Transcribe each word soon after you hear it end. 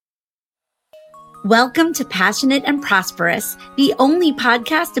Welcome to Passionate and Prosperous, the only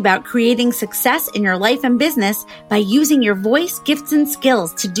podcast about creating success in your life and business by using your voice, gifts, and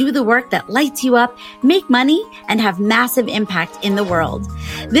skills to do the work that lights you up, make money, and have massive impact in the world.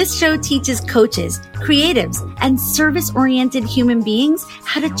 This show teaches coaches, creatives, and service-oriented human beings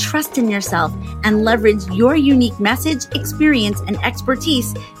how to trust in yourself and leverage your unique message, experience, and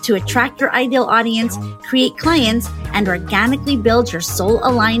expertise to attract your ideal audience, create clients, and organically build your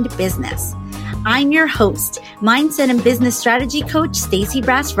soul-aligned business. I'm your host, mindset and business strategy coach, Stacey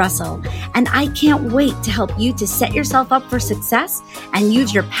Brass Russell, and I can't wait to help you to set yourself up for success and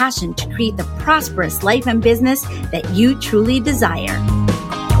use your passion to create the prosperous life and business that you truly desire.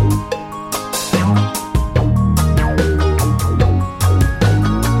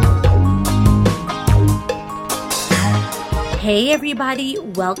 Hey everybody,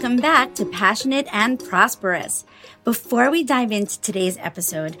 welcome back to Passionate and Prosperous. Before we dive into today's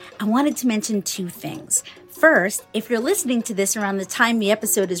episode, I wanted to mention two things. First, if you're listening to this around the time the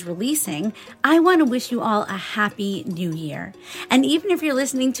episode is releasing, I want to wish you all a happy new year. And even if you're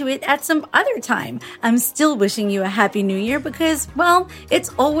listening to it at some other time, I'm still wishing you a happy new year because, well, it's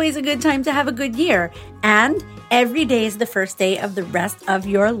always a good time to have a good year. And every day is the first day of the rest of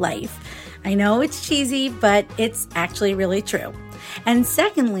your life. I know it's cheesy, but it's actually really true. And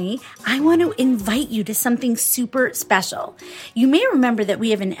secondly, I want to invite you to something super special. You may remember that we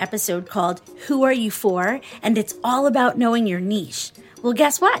have an episode called Who Are You For? And it's all about knowing your niche. Well,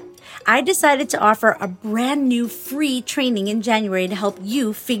 guess what? I decided to offer a brand new free training in January to help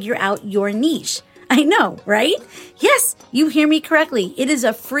you figure out your niche. I know, right? Yes, you hear me correctly. It is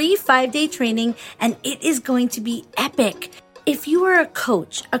a free 5-day training and it is going to be epic. If you are a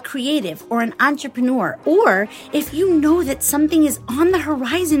coach, a creative, or an entrepreneur, or if you know that something is on the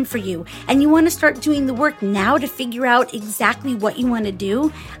horizon for you and you want to start doing the work now to figure out exactly what you want to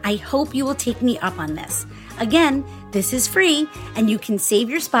do, I hope you will take me up on this. Again, this is free and you can save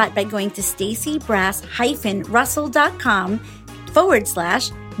your spot by going to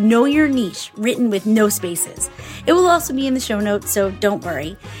staceybrass-russell.com/Know Your Niche, written with no spaces. It will also be in the show notes, so don't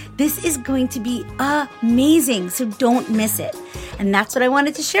worry. This is going to be amazing, so don't miss it. And that's what I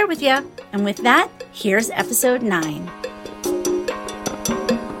wanted to share with you. And with that, here's episode 9.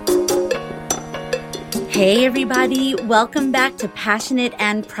 Hey everybody, welcome back to Passionate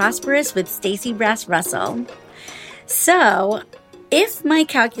and Prosperous with Stacey Brass Russell. So, if my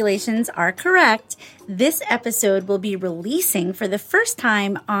calculations are correct, this episode will be releasing for the first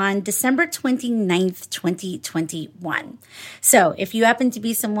time on December 29th, 2021. So if you happen to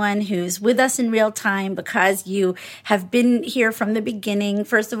be someone who's with us in real time because you have been here from the beginning,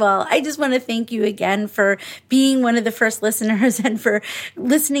 first of all, I just want to thank you again for being one of the first listeners and for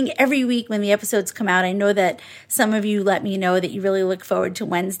listening every week when the episodes come out. I know that some of you let me know that you really look forward to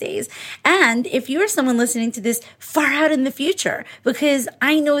Wednesdays. And if you're someone listening to this far out in the future, because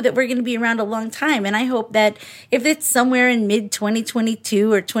I know that we're going to be around a long time, and I hope that if it's somewhere in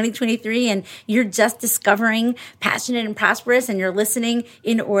mid-2022 or 2023 and you're just discovering Passionate and Prosperous and you're listening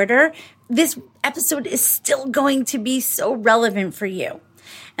in order, this episode is still going to be so relevant for you.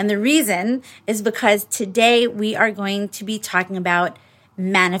 And the reason is because today we are going to be talking about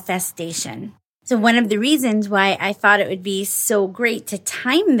manifestation. So one of the reasons why I thought it would be so great to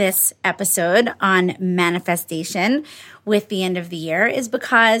time this episode on manifestation with the end of the year is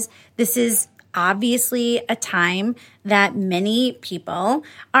because this is obviously a time that many people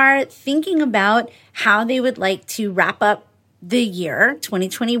are thinking about how they would like to wrap up the year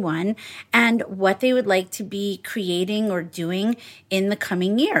 2021 and what they would like to be creating or doing in the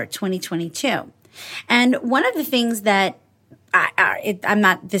coming year 2022. And one of the things that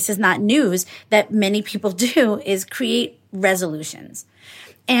this is not news that many people do is create resolutions.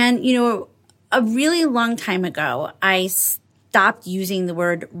 And, a really long time ago, I stopped using the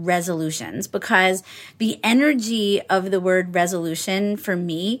word resolutions because the energy of the word resolution for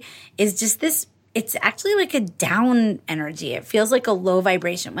me is just this. It's actually like a down energy. It feels like a low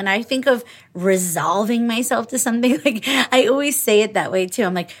vibration. When I think of resolving myself to something, like I always say it that way too.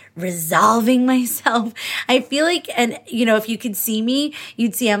 I'm like resolving myself. I feel like, and if you could see me,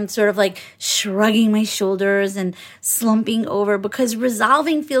 you'd see I'm sort of like shrugging my shoulders and slumping over because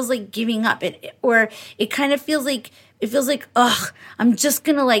resolving feels like giving up. It kind of feels like, I'm just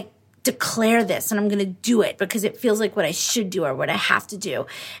going to declare this and I'm going to do it because it feels like what I should do or what I have to do.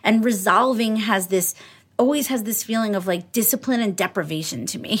 And resolving always has this feeling of discipline and deprivation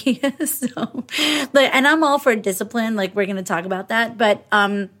to me. And I'm all for discipline. We're going to talk about that. But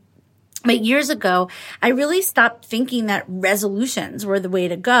But years ago, I really stopped thinking that resolutions were the way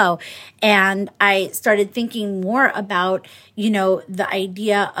to go. And I started thinking more about, the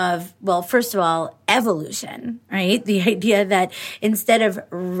idea of, well, first of all, evolution, right? The idea that instead of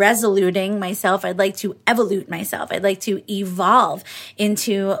resoluting myself, I'd like to evolute myself. I'd like to evolve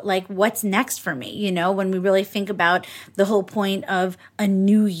into like what's next for me. When we really think about the whole point of a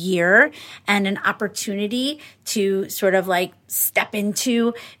new year and an opportunity to sort of like step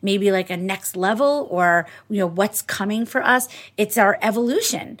into maybe like a next level or, what's coming for us, it's our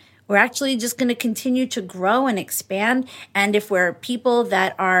evolution. We're actually just going to continue to grow and expand. And if we're people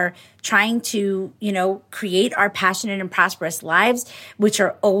that are trying to, create our passionate and prosperous lives, which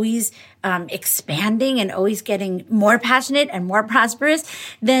are always expanding and always getting more passionate and more prosperous,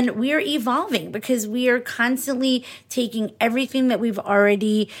 then we're evolving because we are constantly taking everything that we've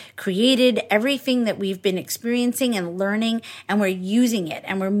already created, everything that we've been experiencing and learning, and we're using it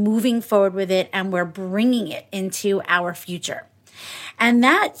and we're moving forward with it and we're bringing it into our future. And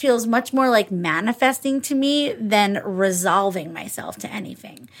that feels much more like manifesting to me than resolving myself to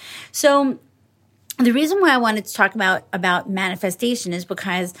anything. So the reason why I wanted to talk about manifestation is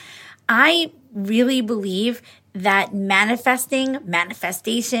because I really believe that manifestation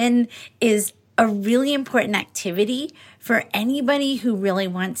is a really important activity for anybody who really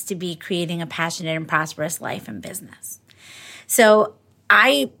wants to be creating a passionate and prosperous life and business. So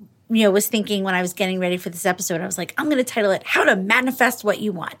I was thinking when I was getting ready for this episode, I was like, I'm going to title it How to Manifest What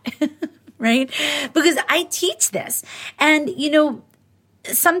You Want, right? Because I teach this. And,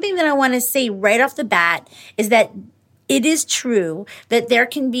 something that I want to say right off the bat is that it is true that there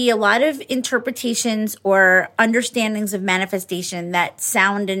can be a lot of interpretations or understandings of manifestation that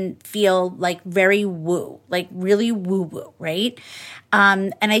sound and feel like very woo, like really woo-woo, right?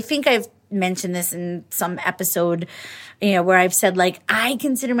 And I think I've mentioned this in some episode, where I've said like, I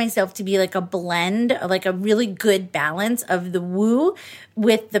consider myself to be like a blend, like a really good balance of the woo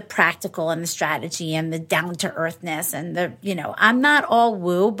with the practical and the strategy and the down to earthness and I'm not all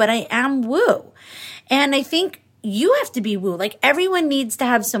woo, but I am woo. And I think you have to be woo. Like everyone needs to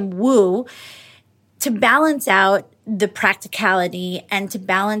have some woo to balance out the practicality and to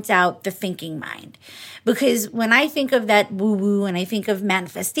balance out the thinking mind. Because when I think of that woo-woo and I think of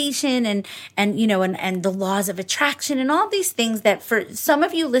manifestation and the laws of attraction and all these things that for some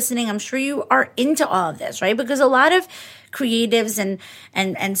of you listening, I'm sure you are into all of this, right? Because a lot of creatives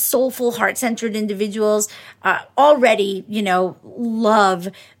and soulful, heart-centered individuals already, love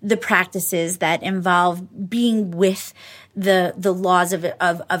the practices that involve being with the laws of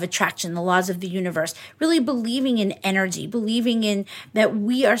attraction, the laws of the universe, really believing in energy, believing in that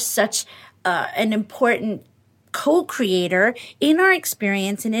we are such an important co-creator in our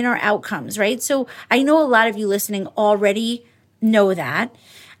experience and in our outcomes, right? So I know a lot of you listening already know that.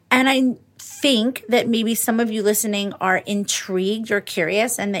 And I think that maybe some of you listening are intrigued or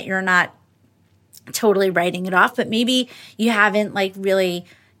curious and that you're not totally writing it off, but maybe you haven't really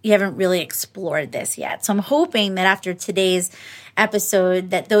explored this yet. So I'm hoping that after today's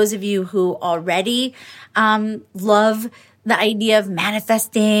episode that those of you who already love the idea of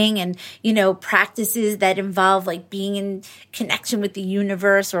manifesting and, practices that involve like being in connection with the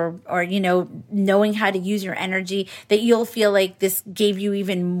universe or, knowing how to use your energy, that you'll feel like this gave you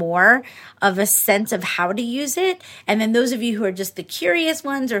even more of a sense of how to use it. And then those of you who are just the curious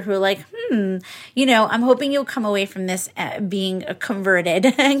ones or who are like, I'm hoping you'll come away from this being converted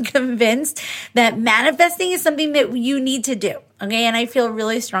and convinced that manifesting is something that you need to do. Okay. And I feel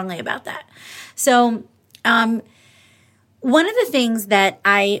really strongly about that. So, one of the things that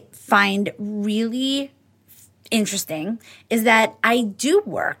I find really interesting is that I do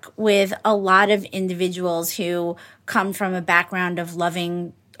work with a lot of individuals who come from a background of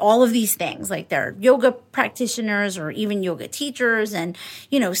loving all of these things, like they're yoga practitioners or even yoga teachers and,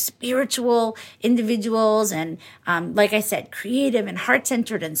 spiritual individuals and, like I said, creative and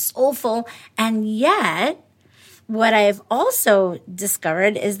heart-centered and soulful. And yet, what I have also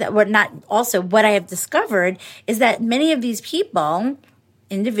discovered is that what I have discovered is that many of these people,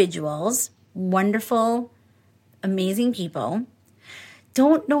 individuals, wonderful, amazing people,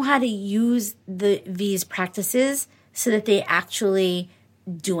 don't know how to use these practices so that they actually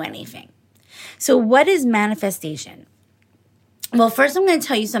do anything. So what is manifestation? Well, first I'm going to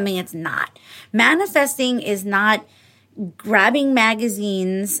tell you something it's not. Manifesting is not grabbing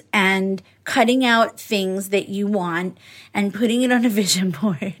magazines and cutting out things that you want and putting it on a vision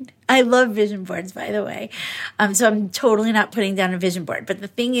board. I love vision boards, by the way. So I'm totally not putting down a vision board. But the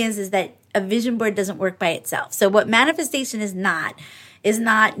thing is that a vision board doesn't work by itself. So what manifestation is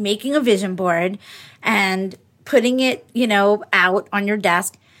not making a vision board and putting it, out on your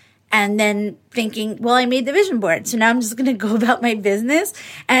desk and then thinking, well, I made the vision board, so now I'm just going to go about my business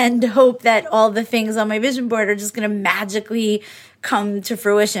and hope that all the things on my vision board are just going to magically come to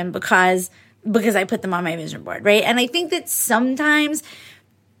fruition because I put them on my vision board, right? And I think that sometimes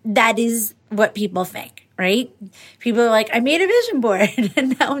that is what people think, right? People are like, I made a vision board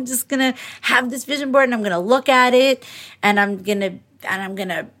and now I'm just going to have this vision board and I'm going to look at it and I'm going to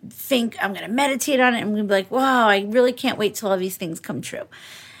think, I'm going to meditate on it. And I'm going to be like, wow, I really can't wait till all these things come true.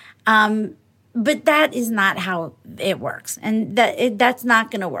 But that is not how it works. And that's not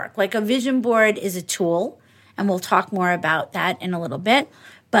going to work. Like a vision board is a tool, and we'll talk more about that in a little bit.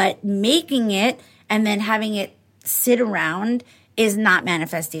 But making it and then having it sit around is not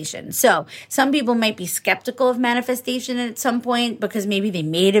manifestation. So some people might be skeptical of manifestation at some point because maybe they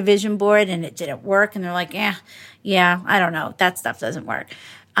made a vision board and it didn't work. And they're like, yeah, I don't know. That stuff doesn't work.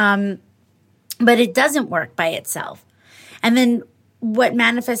 But it doesn't work by itself. And then what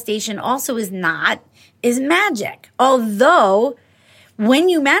manifestation also is not is magic. Although when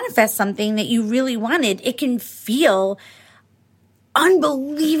you manifest something that you really wanted, it can feel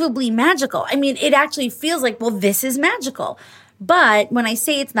unbelievably magical. I mean, it actually feels like, well, this is magical. But when I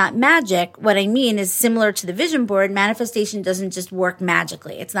say it's not magic, what I mean is similar to the vision board, manifestation doesn't just work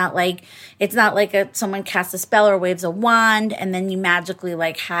magically. It's not like someone casts a spell or waves a wand and then you magically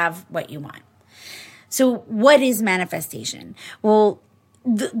like have what you want. So what is manifestation? Well,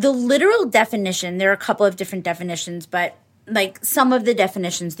 the literal definition, there are a couple of different definitions, but like some of the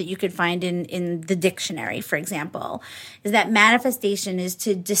definitions that you could find in the dictionary, for example, is that manifestation is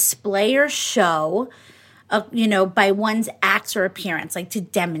to display or show, by one's acts or appearance, like to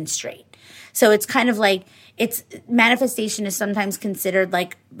demonstrate. So it's kind of like manifestation is sometimes considered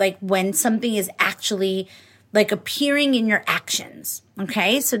like when something is actually like appearing in your actions.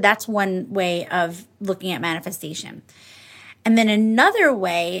 Okay. So that's one way of looking at manifestation. And then another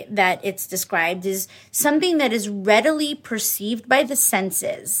way that it's described is something that is readily perceived by the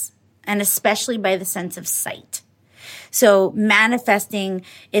senses, and especially by the sense of sight. So manifesting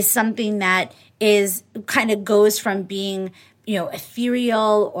is something that is kind of goes from being,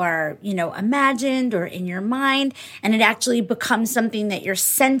 ethereal or, imagined or in your mind. And it actually becomes something that your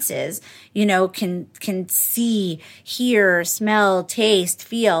senses, can see, hear, smell, taste,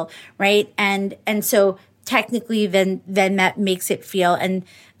 feel, right? And so technically then that makes it feel, and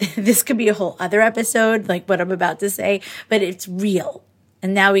this could be a whole other episode, like what I'm about to say, but it's real.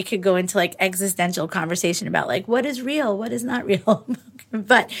 And now we could go into like existential conversation about like what is real, what is not real.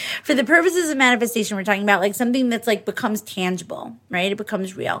 But for the purposes of manifestation, we're talking about like something that's like becomes tangible, right? It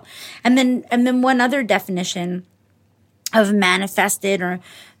becomes real. And then one other definition of manifested or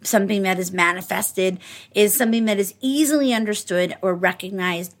something that is manifested is something that is easily understood or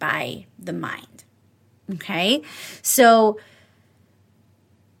recognized by the mind. Okay? So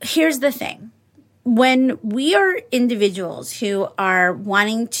here's the thing. When we are individuals who are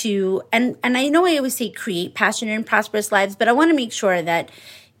wanting to, and I know I always say create passionate and prosperous lives, but I want to make sure that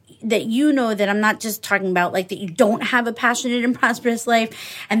you know that I'm not just talking about like that you don't have a passionate and prosperous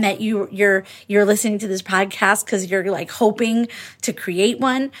life and that you're listening to this podcast because you're like hoping to create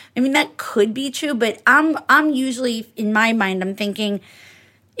one. I mean, that could be true, but I'm usually in my mind, I'm thinking,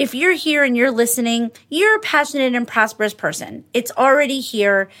 if you're here and you're listening, you're a passionate and prosperous person. It's already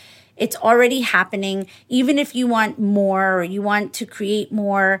here. It's already happening. Even if you want more, or you want to create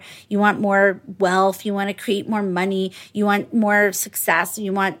more, you want more wealth, you want to create more money, you want more success,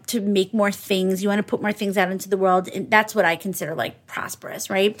 you want to make more things, you want to put more things out into the world. And that's what I consider like prosperous,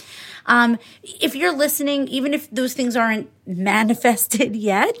 right? If you're listening, even if those things aren't manifested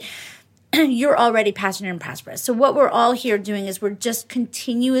yet, you're already passionate and prosperous. So what we're all here doing is we're just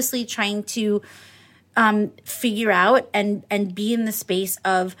continuously trying to figure out and be in the space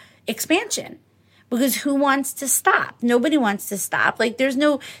of expansion, because who wants to stop? Nobody wants to stop. Like there's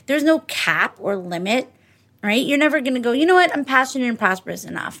no cap or limit, right? You're never going to go, you know what? I'm passionate and prosperous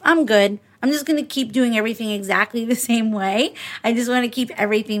enough. I'm good. I'm just going to keep doing everything exactly the same way. I just want to keep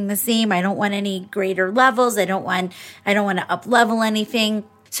everything the same. I don't want any greater levels. I don't want to up level anything.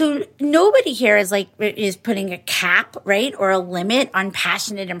 So nobody here is putting a cap, right, or a limit on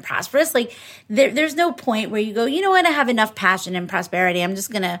passionate and prosperous. Like there's no point where you go, you know what, I have enough passion and prosperity. I'm just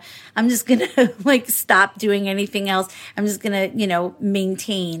gonna like stop doing anything else. I'm just gonna,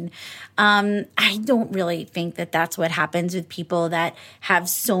 maintain. I don't really think that that's what happens with people that have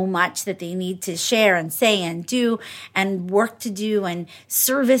so much that they need to share and say and do and work to do and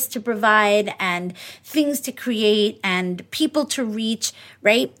service to provide and things to create and people to reach,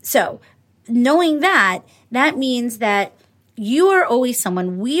 right? So knowing that means that you are always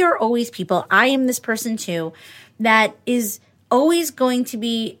someone, we are always people, I am this person too, that is always going to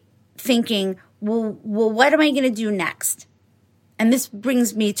be thinking, well, what am I going to do next? And this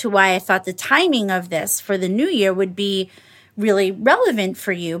brings me to why I thought the timing of this for the new year would be really relevant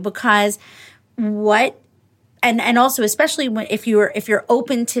for you, because and also especially if you're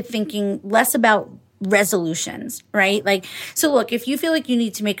open to thinking less about resolutions, right? Like, so look, if you feel like you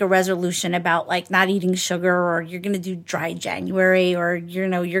need to make a resolution about like not eating sugar, or you're going to do dry January, or,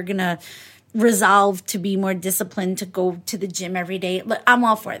 you're going to resolve to be more disciplined to go to the gym every day, I'm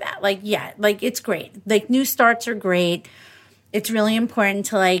all for that. Like, yeah, like it's great. Like new starts are great. It's really important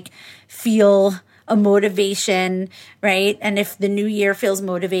to like feel a motivation, right? And if the new year feels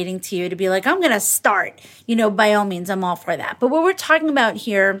motivating to you to be like, I'm going to start, by all means, I'm all for that. But what we're talking about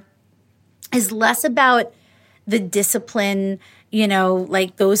here is less about the discipline,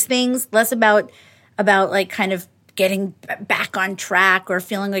 like those things, less about like kind of getting back on track or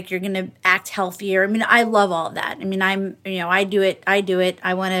feeling like you're going to act healthier. I mean, I love all of that. I mean, I do it.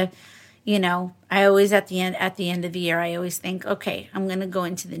 I want to, I always at the end of the year, I always think, okay, I'm going to go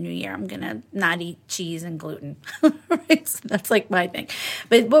into the new year. I'm going to not eat cheese and gluten. Right? So that's like my thing.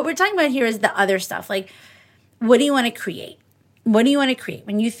 But what we're talking about here is the other stuff. Like, what do you want to create? What do you want to create?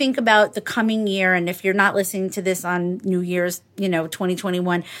 When you think about the coming year, and if you're not listening to this on New Year's,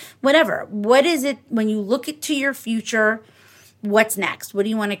 2021, whatever, what is it when you look to your future? What's next? What do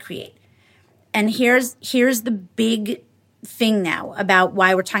you want to create? And here's the big thing now about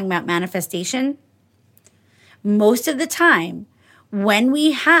why we're talking about manifestation. Most of the time, when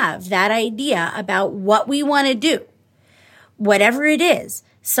we have that idea about what we want to do, whatever it is,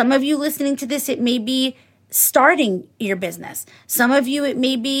 some of you listening to this, it may be starting your business. Some of you, it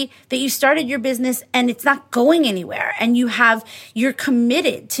may be that you started your business and it's not going anywhere, and you're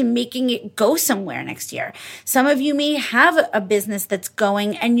committed to making it go somewhere next year. Some of you may have a business that's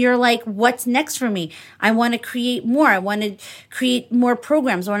going and you're like, what's next for me? I want to create more. I want to create more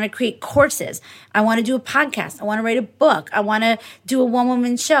programs. I want to create courses. I want to do a podcast. I want to write a book. I want to do a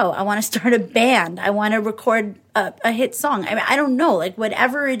one-woman show. I want to start a band. I want to record a hit song. I mean, I don't know, like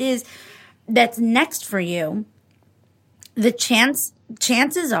whatever it is that's next for you, the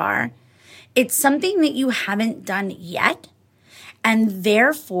chances are it's something that you haven't done yet. And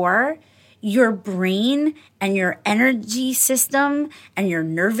therefore, your brain and your energy system and your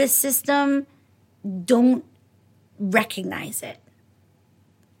nervous system don't recognize it.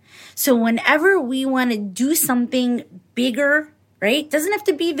 So whenever we want to do something bigger, right? It doesn't have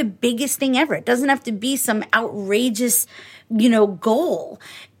to be the biggest thing ever. It doesn't have to be some outrageous, goal.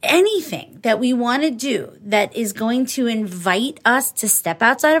 Anything that we want to do that is going to invite us to step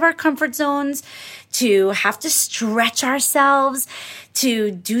outside of our comfort zones, to have to stretch ourselves,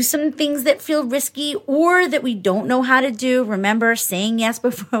 to do some things that feel risky or that we don't know how to do. Remember, saying yes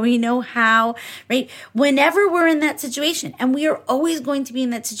before we know how, right? Whenever we're in that situation, and we are always going to be in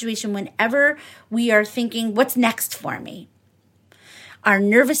that situation whenever we are thinking, what's next for me? Our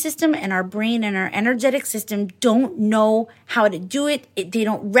nervous system and our brain and our energetic system don't know how to do it. They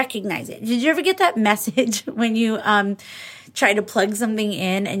don't recognize it. Did you ever get that message when you try to plug something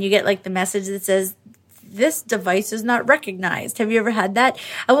in and you get like the message that says, this device is not recognized? Have you ever had that?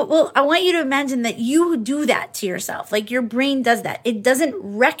 Well, I want you to imagine that you do that to yourself. Like your brain does that. It doesn't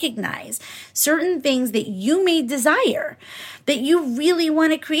recognize certain things that you may desire, that you really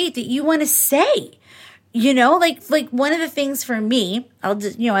want to create, that you want to say. Like one of the things for me, I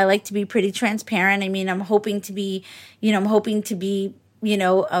like to be pretty transparent. I mean, I'm hoping to be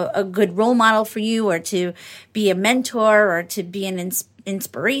a good role model for you, or to be a mentor, or to be an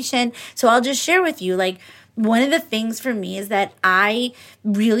inspiration. So I'll just share with you, like, one of the things for me is that I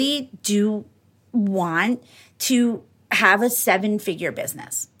really do want to have a 7-figure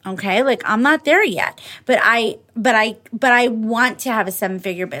business. Okay. Like I'm not there yet, but I want to have a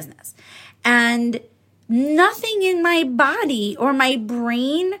 7-figure business. And nothing in my body or my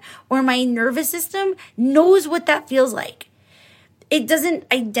brain or my nervous system knows what that feels like. It doesn't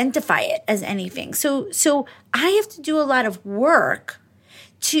identify it as anything. So I have to do a lot of work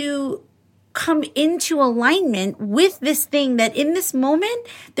to come into alignment with this thing that in this moment,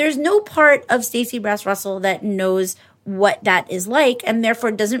 there's no part of Stacey Brass Russell that knows what that is like, and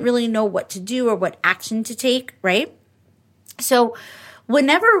therefore doesn't really know what to do or what action to take, right? So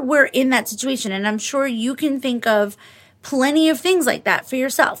whenever we're in that situation, and I'm sure you can think of plenty of things like that for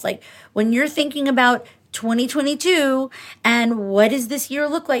yourself, like when you're thinking about 2022 and what does this year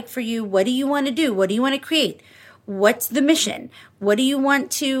look like for you? What do you want to do? What do you want to create? What's the mission? How do you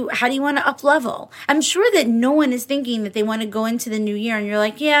want to up level? I'm sure that no one is thinking that they want to go into the new year and you're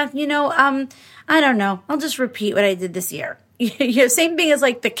like, yeah, I don't know. I'll just repeat what I did this year. same thing as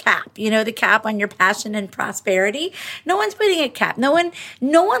like the cap, the cap on your passion and prosperity. No one's putting a cap. No one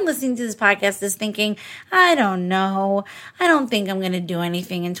listening to this podcast is thinking, I don't know. I don't think I'm going to do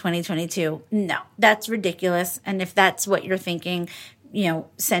anything in 2022. No, that's ridiculous. And if that's what you're thinking,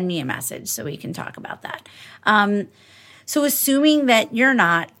 send me a message so we can talk about that. So assuming that you're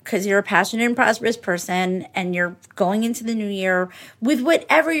not, because you're a passionate and prosperous person and you're going into the new year with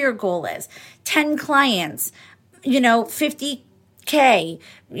whatever your goal is, 10 clients, 50K,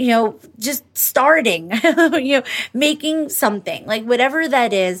 just starting, making something, like whatever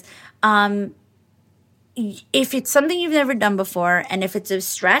that is. If it's something you've never done before, and if it's a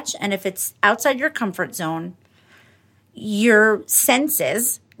stretch, and if it's outside your comfort zone, your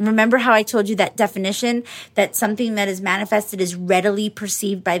senses, remember how I told you that definition, that something that is manifested is readily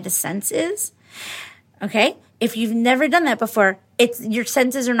perceived by the senses? Okay? If you've never done that before, your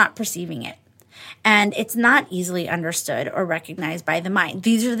senses are not perceiving it. And it's not easily understood or recognized by the mind.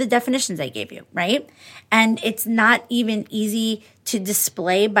 These are the definitions I gave you, right? And it's not even easy to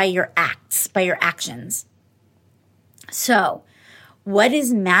display by your acts, by your actions. So, what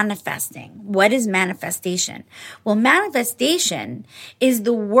is manifesting? What is manifestation? Well, manifestation is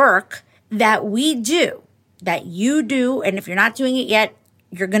the work that we do, that you do, and if you're not doing it yet,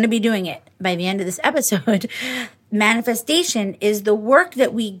 you're going to be doing it by the end of this episode. Manifestation is the work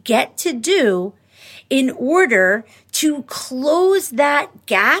that we get to do in order to close that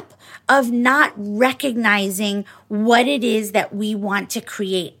gap of not recognizing what it is that we want to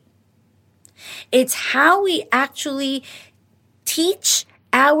create. It's how we actually teach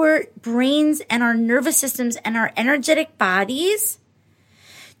our brains and our nervous systems and our energetic bodies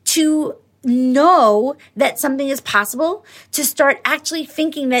to know that something is possible, to start actually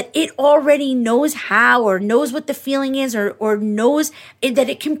thinking that it already knows how, or knows what the feeling is, or knows that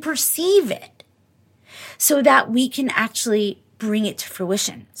it can perceive it, so that we can actually bring it to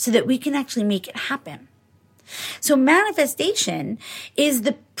fruition, so that we can actually make it happen. So manifestation is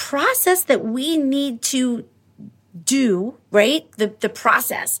the process that we need to do, right? The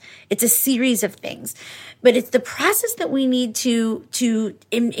process. It's a series of things, but it's the process that we need to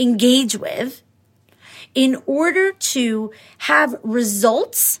engage with in order to have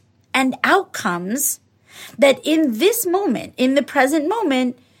results and outcomes that in this moment, in the present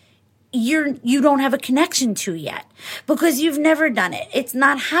moment, you don't have a connection to yet, because you've never done it. It's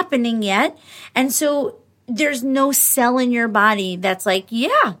not happening yet. And so there's no cell in your body that's like,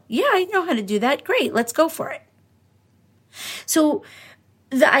 yeah, I know how to do that. Great. Let's go for it. So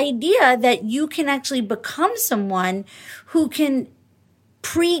the idea that you can actually become someone who can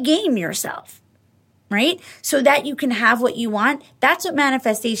pre-game yourself, right? So that you can have what you want. That's what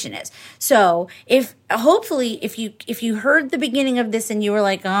manifestation is. So if you heard the beginning of this and you were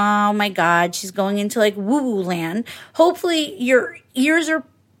like, oh my God, she's going into like woo-woo land, hopefully your ears are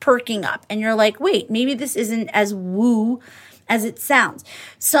perking up and you're like, wait, maybe this isn't as woo as it sounds.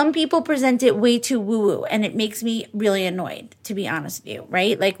 Some people present it way too woo-woo, and it makes me really annoyed, to be honest with you,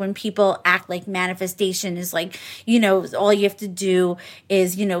 right? Like when people act like manifestation is like, all you have to do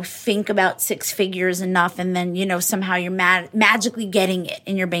is, think about 6 figures enough, and then, somehow you're magically getting it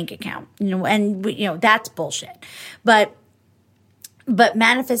in your bank account, and, that's bullshit. But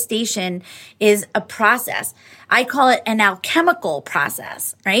manifestation is a process. I call it an alchemical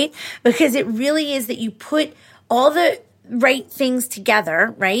process, right? Because it really is that you put all the right things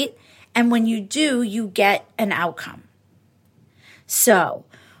together, right? And when you do, you get an outcome. So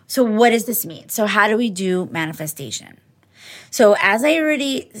what does this mean? So how do we do manifestation? So as I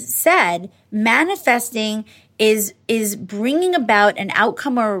already said, manifesting is bringing about an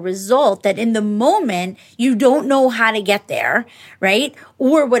outcome or a result that in the moment you don't know how to get there, right?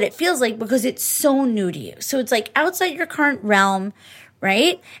 Or what it feels like, because it's so new to you. So it's like outside your current realm,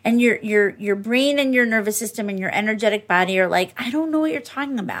 right? And your brain and your nervous system and your energetic body are like, I don't know what you're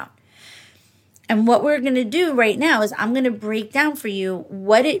talking about. And what we're going to do right now is I'm going to break down for you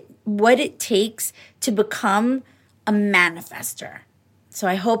what it takes to become a manifester. So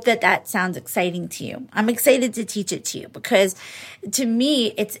I hope that sounds exciting to you. I'm excited to teach it to you, because to me,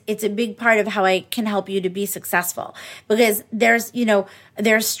 it's a big part of how I can help you to be successful, because there's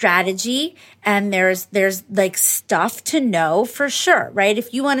strategy and there's like stuff to know for sure, right?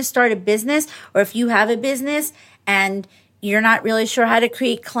 If you want to start a business, or if you have a business and you're not really sure how to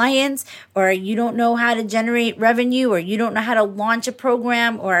create clients, or you don't know how to generate revenue, or you don't know how to launch a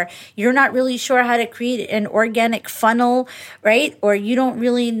program, or you're not really sure how to create an organic funnel, right? Or you don't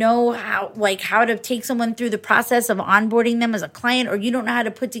really know how to take someone through the process of onboarding them as a client, or you don't know how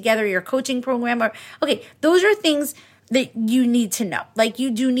to put together your coaching program, okay, those are things that you need to know. Like,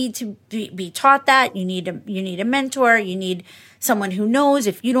 you do need to be taught that. You need a mentor. You need someone who knows.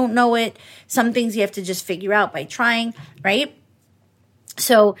 If you don't know it, some things you have to just figure out by trying, right?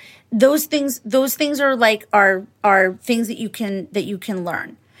 So those things are like are things that you can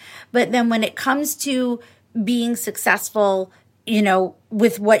learn. But then when it comes to being successful,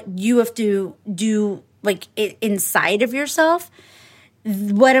 with what you have to do, like inside of yourself,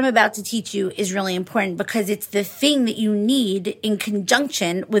 what I'm about to teach you is really important because it's the thing that you need in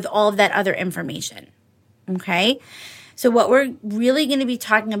conjunction with all of that other information. Okay? So what we're really going to be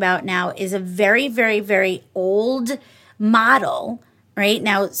talking about now is a very, very, very old model, right?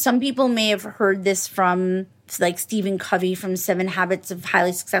 Now, some people may have heard this from like Stephen Covey from 7 Habits of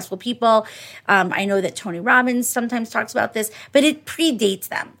Highly Successful People. I know that Tony Robbins sometimes talks about this, but it predates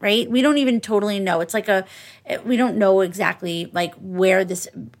them, right? We don't even totally know. It's like we don't know exactly like where this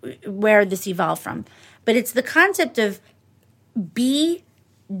evolved from, but it's the concept of be,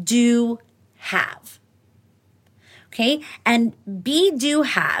 do, have. Okay. And be, do,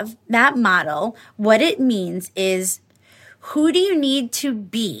 have, that model, what it means is, who do you need to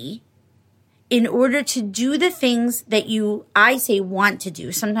be in order to do the things that I say want to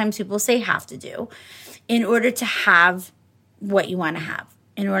do, sometimes people say have to do, in order to have what you want to have,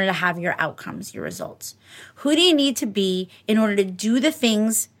 in order to have your outcomes, your results? Who do you need to be in order to do the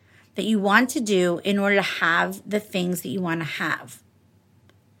things that you want to do, in order to have the things that you want to have?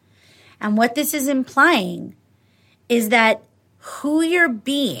 And what this is implying is that who you're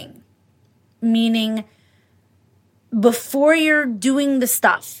being, meaning before you're doing the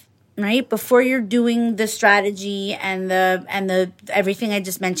stuff, right? Before you're doing the strategy and the everything I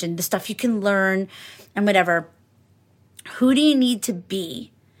just mentioned, the stuff you can learn and whatever, who do you need to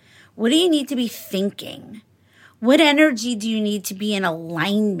be? What do you need to be thinking? What energy do you need to be in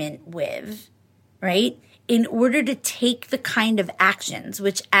alignment with, right? In order to take the kind of actions,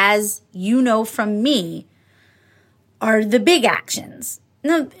 which, as you know from me, are the big actions.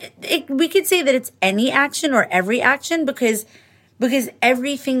 No, we could say that it's any action or every action because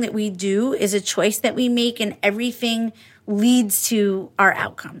everything that we do is a choice that we make, and everything leads to our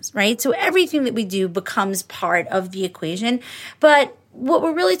outcomes, right? So everything that we do becomes part of the equation. But what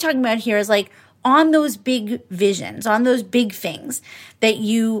we're really talking about here is like on those big visions, on those big things that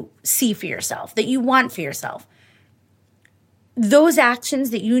you see for yourself, that you want for yourself. Those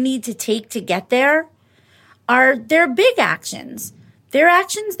actions that you need to take to get there they're big actions. They're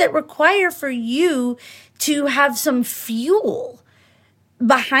actions that require for you to have some fuel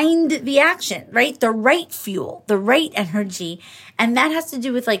behind the action, right? The right fuel, the right energy. And that has to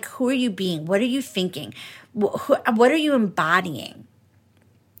do with like, who are you being? What are you thinking? What are you embodying?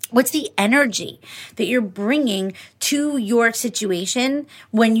 What's the energy that you're bringing to your situation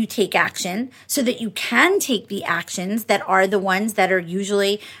when you take action so that you can take the actions that are the ones that are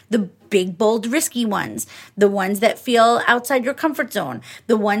usually the big, bold, risky ones, the ones that feel outside your comfort zone,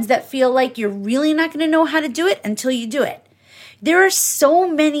 the ones that feel like you're really not going to know how to do it until you do it. There are so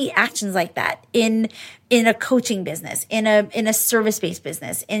many actions like that in a coaching business, in a service-based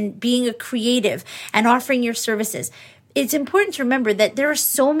business, in being a creative and offering your services. It's important to remember that there are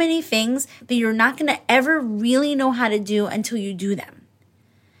so many things that you're not going to ever really know how to do until you do them,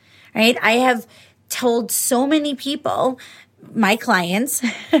 right? I have told so many people, my clients,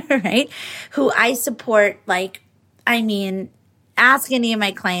 right, who I support, ask any of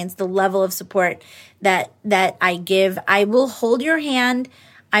my clients the level of support that I give. I will hold your hand.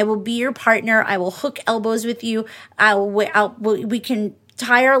 I will be your partner. I will hook elbows with you. We can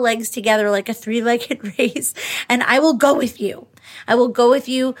tie our legs together like a 3-legged race, and I will go with you. I will go with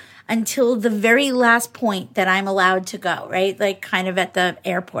you until the very last point that I'm allowed to go, right? Like kind of at the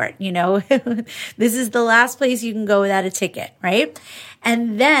airport, this is the last place you can go without a ticket, right?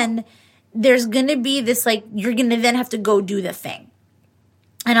 And then there's going to be this, like, you're going to then have to go do the thing.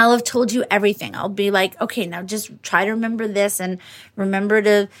 And I'll have told you everything. I'll be like, okay, now just try to remember this and remember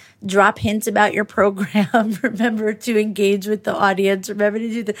to drop hints about your program. Remember to engage with the audience. Remember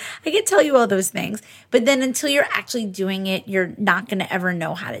to do I can tell you all those things. But then until you're actually doing it, you're not going to ever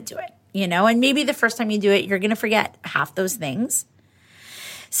know how to do it, And maybe the first time you do it, you're going to forget half those things.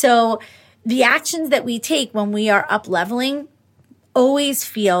 So the actions that we take when we are up leveling always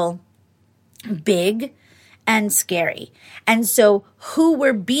feel big and scary. And so who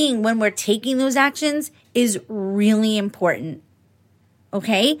we're being when we're taking those actions is really important.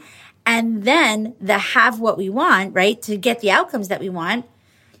 Okay? And then the have what we want, right? To get the outcomes that we want,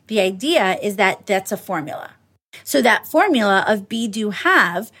 the idea is that that's a formula. So that formula of be, do,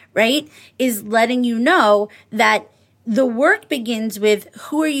 have, right, is letting you know that the work begins with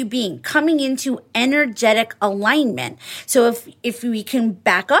who are you being? Coming into energetic alignment. So if we can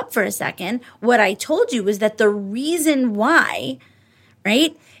back up for a second, what I told you was that the reason why,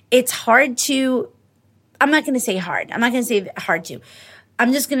 right? It's hard to, I'm not going to say hard. I'm not going to say hard to.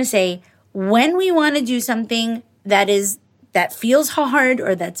 I'm just going to say when we want to do something that feels hard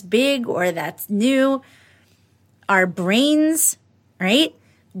or that's big or that's new, our brains, right,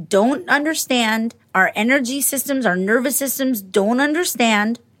 don't understand. Our energy systems, our nervous systems don't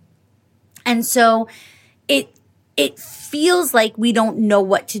understand. And so it feels like we don't know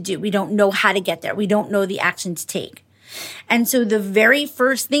what to do. We don't know how to get there. We don't know the action to take. And so the very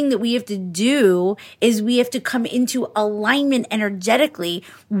first thing that we have to do is we have to come into alignment energetically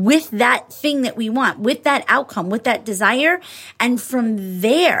with that thing that we want, with that outcome, with that desire. And from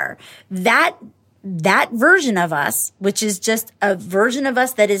there, that version of us, which is just a version of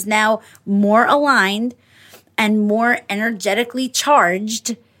us that is now more aligned and more energetically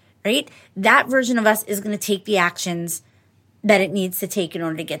charged, right? That version of us is going to take the actions that it needs to take in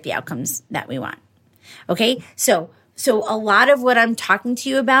order to get the outcomes that we want. Okay? So a lot of what I'm talking to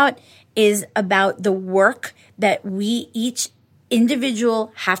you about is about the work that we each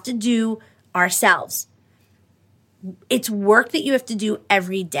individual have to do ourselves. It's work that you have to do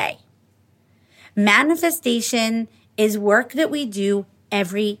every day. Manifestation is work that we do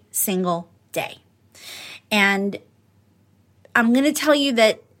every single day. And I'm going to tell you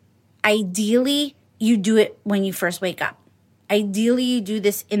that ideally you do it when you first wake up. Ideally, you do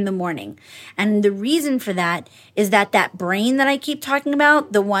this in the morning. And the reason for that is that brain that I keep talking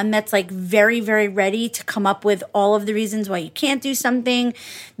about, the one that's like very, very ready to come up with all of the reasons why you can't do something,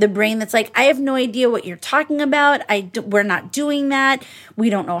 the brain that's like, I have no idea what you're talking about. We're not doing that. We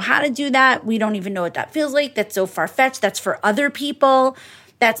don't know how to do that. We don't even know what that feels like. That's so far-fetched. That's for other people.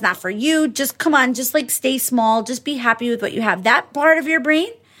 That's not for you. Just come on, just like stay small. Just be happy with what you have. That part of your brain,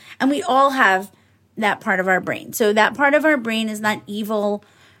 and we all have that part of our brain. So that part of our brain is not evil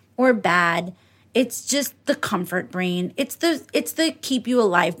or bad. It's just the comfort brain. It's the keep you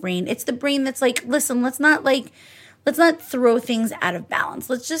alive brain. It's the brain that's like, listen, let's not throw things out of balance.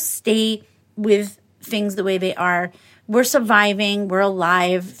 Let's just stay with things the way they are. We're surviving. We're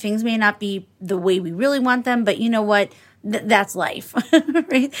alive. Things may not be the way we really want them, but you know what? That's life,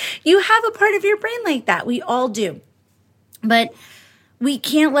 right? You have a part of your brain like that. We all do. But we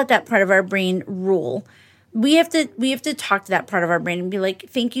can't let that part of our brain rule. We have to talk to that part of our brain and be like,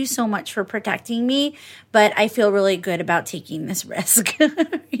 thank you so much for protecting me, but I feel really good about taking this risk.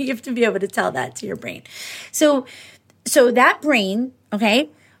 You have to be able to tell that to your brain. So that brain, okay,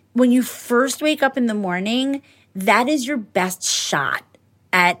 when you first wake up in the morning, that is your best shot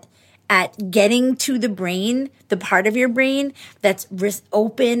at getting to the brain, the part of your brain that's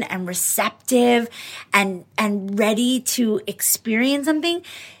open and receptive and ready to experience something.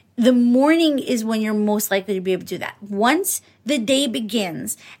 The morning is when you're most likely to be able to do that. Once the day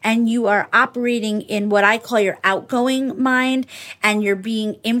begins and you are operating in what I call your outgoing mind and you're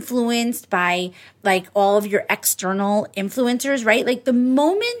being influenced by like all of your external influencers, right? Like the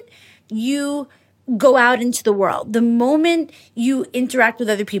moment you go out into the world, the moment you interact with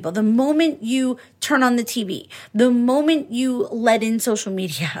other people, the moment you turn on the TV, the moment you let in social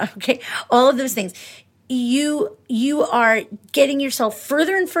media, okay, all of those things, you are getting yourself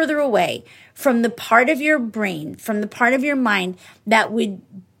further and further away from the part of your brain, from the part of your mind that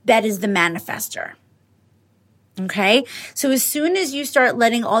is the manifester. Okay. So as soon as you start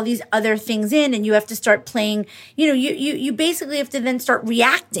letting all these other things in and you have to start playing, you basically have to then start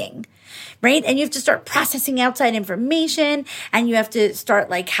reacting, right? And you have to start processing outside information and you have to start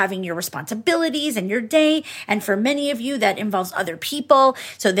like having your responsibilities and your day. And for many of you, that involves other people.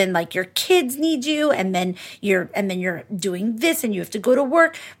 So then like your kids need you and then you're doing this and you have to go to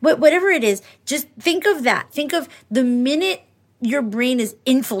work, whatever it is, just think of that. Think of the minute your brain is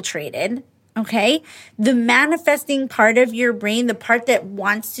infiltrated. Okay. The manifesting part of your brain, the part that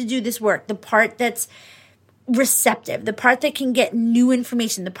wants to do this work, the part that's receptive, the part that can get new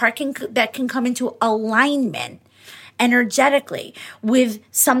information, the part that can come into alignment energetically with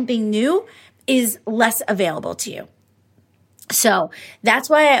something new is less available to you. So that's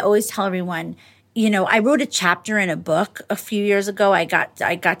why I always tell everyone, I wrote a chapter in a book a few years ago. I got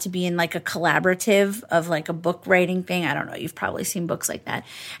to be in like a collaborative of like a book writing thing. I don't know. You've probably seen books like that.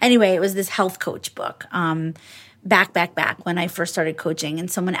 Anyway, it was this health coach book. Back when I first started coaching, and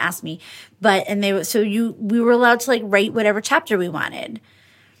someone asked me, we were allowed to like write whatever chapter we wanted,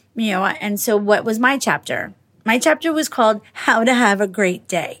 and so what was my chapter? My chapter was called How to Have a Great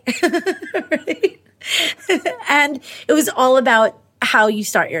Day. Right? And it was all about how you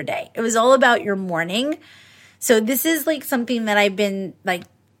start your day. It was all about your morning. So this is like something that I've been like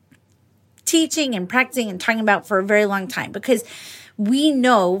teaching and practicing and talking about for a very long time, because we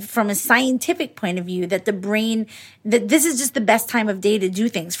know from a scientific point of view that the brain, that this is just the best time of day to do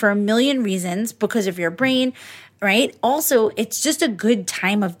things for a million reasons because of your brain, right? Also, it's just a good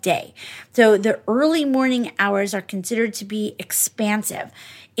time of day. So the early morning hours are considered to be expansive.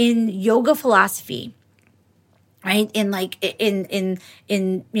 In yoga philosophy, right? In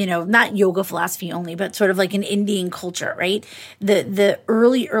not yoga philosophy only, but sort of like an Indian culture, right? The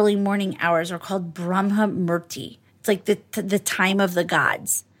early morning hours are called Brahma Murti. It's like the time of the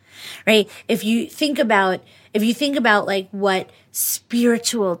gods, right? If you think about like what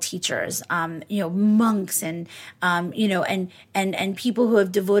spiritual teachers, monks and people who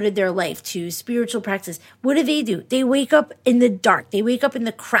have devoted their life to spiritual practice, what do? They wake up in the dark. They wake up in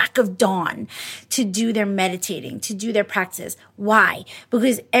the crack of dawn to do their meditating, to do their practice. Why?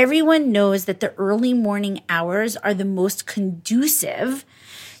 Because everyone knows that the early morning hours are the most conducive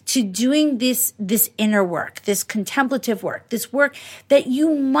to doing this inner work, this contemplative work, this work that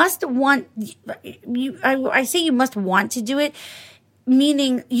you must want. I say you must want to do it,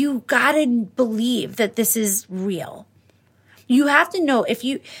 meaning you gotta believe that this is real. You have to know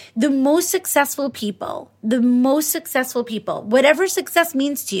the most successful people, whatever success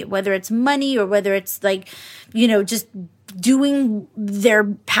means to you, whether it's money or whether it's like, just doing their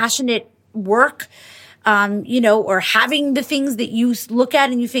passionate work, or having the things that you look at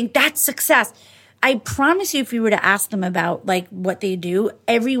and you think that's success. I promise you, if you were to ask them about like what they do,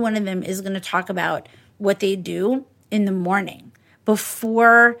 every one of them is going to talk about what they do in the morning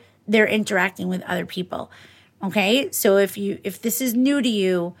before they're interacting with other people. Okay. So if this is new to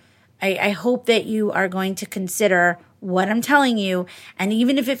you, I hope that you are going to consider what I'm telling you. And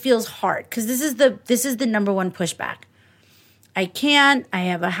even if it feels hard, because this is the number one pushback. I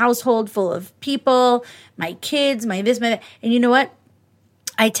have a household full of people, my kids, my this, my that. And you know what?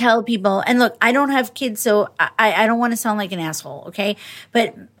 I tell people, and look, I don't have kids, so I don't want to sound like an asshole, okay?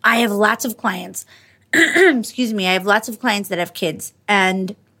 But I have lots of clients. Excuse me. I have lots of clients that have kids,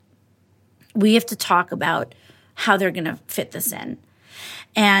 and we have to talk about how they're going to fit this in.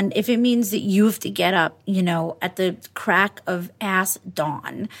 And if it means that you have to get up, at the crack of ass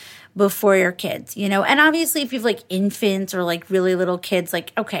dawn before your kids, and obviously if you have like infants or like really little kids,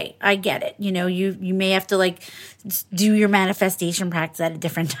 like, okay, I get it. You may have to like do your manifestation practice at a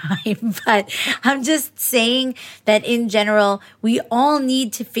different time, but I'm just saying that in general, we all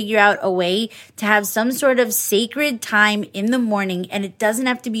need to figure out a way to have some sort of sacred time in the morning, and it doesn't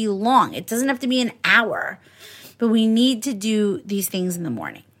have to be long. It doesn't have to be an hour. But we need to do these things in the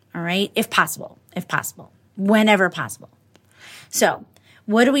morning, all right? If possible, whenever possible. So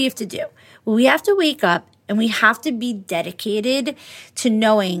what do we have to do? Well, we have to wake up and we have to be dedicated to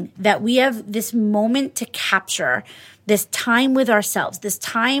knowing that we have this moment to capture, this time with ourselves, this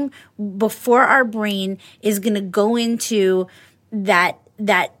time before our brain is going to go into that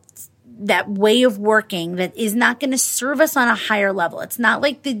way of working that is not going to serve us on a higher level. It's not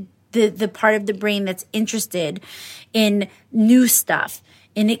like the part of the brain that's interested in new stuff,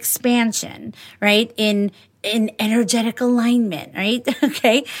 in expansion, right? In energetic alignment, right?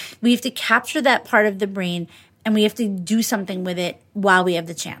 Okay. We have to capture that part of the brain and we have to do something with it while we have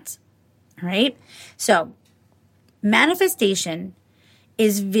the chance. All right. So manifestation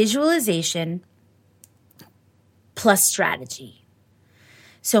is visualization plus strategy.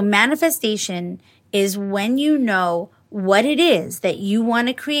 So manifestation is when you know what it is that you want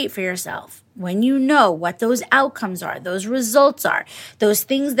to create for yourself, when you know what those outcomes are, those results are, those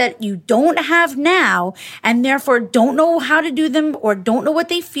things that you don't have now and therefore don't know how to do them or don't know what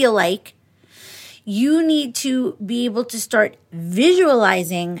they feel like, you need to be able to start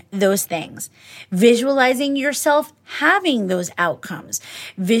visualizing those things, visualizing yourself having those outcomes,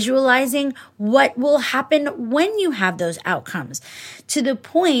 visualizing what will happen when you have those outcomes, to the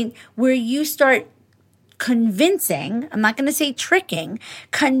point where you start convincing, I'm not going to say tricking,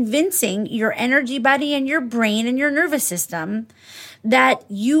 convincing your energy body and your brain and your nervous system that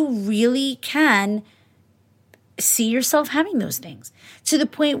you really can see yourself having those things, to the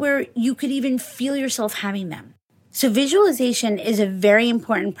point where you could even feel yourself having them. So visualization is a very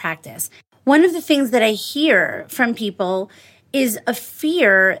important practice. One of the things that I hear from people is a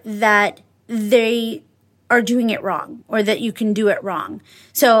fear that they are doing it wrong or that you can do it wrong.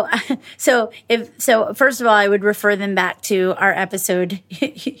 So first of all, I would refer them back to our episode,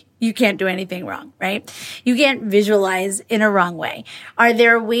 You Can't Do Anything Wrong, right? You can't visualize in a wrong way. Are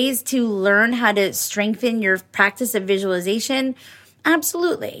there ways to learn how to strengthen your practice of visualization?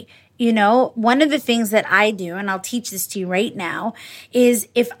 Absolutely. One of the things that I do, and I'll teach this to you right now, is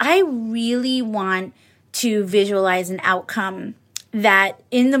if I really want to visualize an outcome that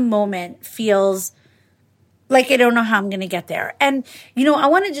in the moment feels like I don't know how I'm going to get there. And, I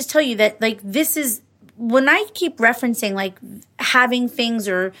want to just tell you that like this is when I keep referencing like having things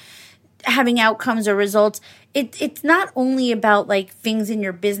or having outcomes or results, it's not only about like things in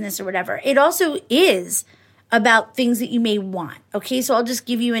your business or whatever. It also is about things that you may want. Okay. So I'll just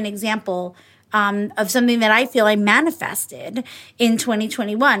give you an example of something that I feel I manifested in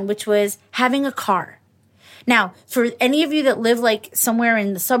 2021, which was having a car. Now, for any of you that live like somewhere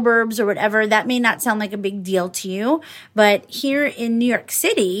in the suburbs or whatever, that may not sound like a big deal to you. But here in New York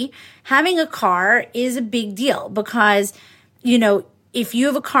City, having a car is a big deal because, if you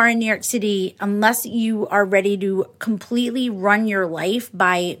have a car in New York City, unless you are ready to completely run your life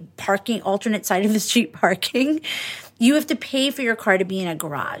by parking, alternate side of the street parking, you have to pay for your car to be in a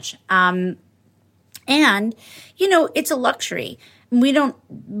garage. And, it's a luxury. We don't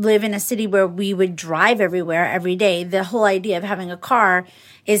live in a city where we would drive everywhere every day. The whole idea of having a car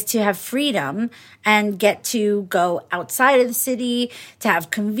is to have freedom and get to go outside of the city, to have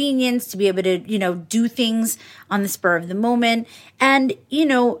convenience, to be able to, do things on the spur of the moment. And,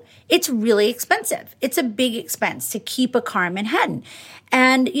 it's really expensive. It's a big expense to keep a car in Manhattan.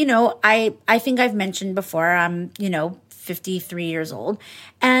 And, I think I've mentioned before, I'm, 53 years old,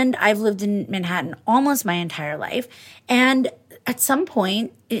 and I've lived in Manhattan almost my entire life. And at some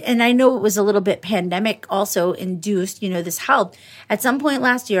point, and I know it was a little bit pandemic also induced, this helped. At some point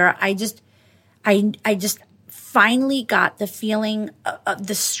last year, I just finally got the feeling,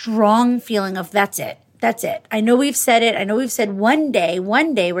 the strong feeling of that's it. That's it. I know we've said it. I know we've said one day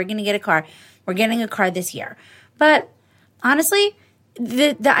we're going to get a car. We're getting a car this year. But honestly,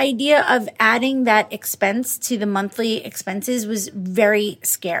 the idea of adding that expense to the monthly expenses was very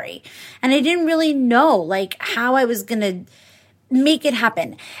scary. And I didn't really know like how I was going to make it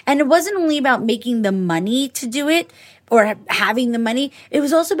happen. And it wasn't only about making the money to do it or having the money. It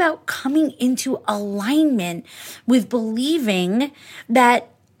was also about coming into alignment with believing that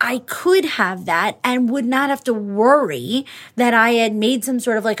I could have that and would not have to worry that I had made some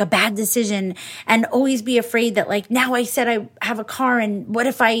sort of like a bad decision and always be afraid that like now I said I have a car and what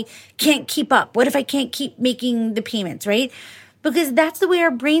if I can't keep up? What if I can't keep making the payments, right? Because that's the way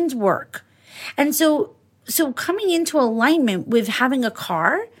our brains work. And so coming into alignment with having a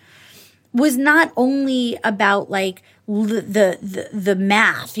car was not only about like the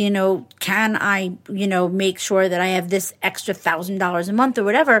math, can I, make sure that I have this extra $1,000 a month or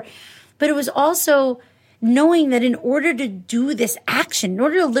whatever, but it was also knowing that in order to do this action, in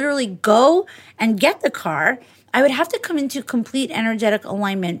order to literally go and get the car, I would have to come into complete energetic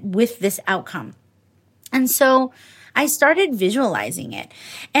alignment with this outcome. And so I started visualizing it.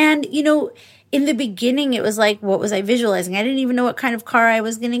 And, in the beginning, it was like, what was I visualizing? I didn't even know what kind of car I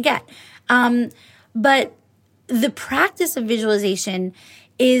was going to get. But the practice of visualization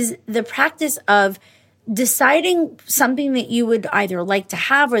is the practice of deciding something that you would either like to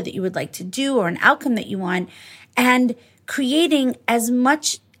have or that you would like to do or an outcome that you want and creating as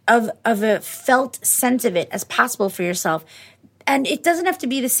much of a felt sense of it as possible for yourself. And it doesn't have to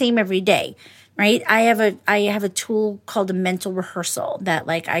be the same every day. Right? I have a tool called a mental rehearsal that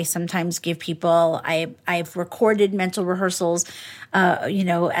like I sometimes give people. I've recorded mental rehearsals,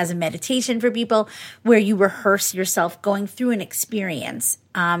 as a meditation for people where you rehearse yourself going through an experience.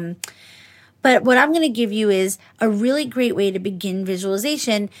 But what I'm going to give you is a really great way to begin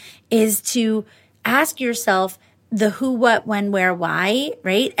visualization is to ask yourself the who, what, when, where, why,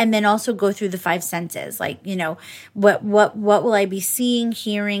 right? And then also go through the 5 senses. Like, what will I be seeing,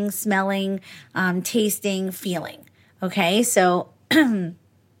 hearing, smelling, tasting, feeling? Okay. So when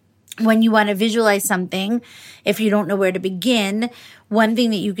you want to visualize something, if you don't know where to begin, one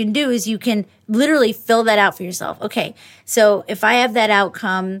thing that you can do is you can literally fill that out for yourself. Okay. So if I have that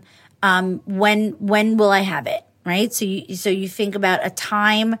outcome, when will I have it? Right. So you think about a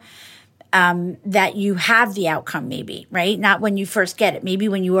time that you have the outcome maybe, right? Not when you first get it, maybe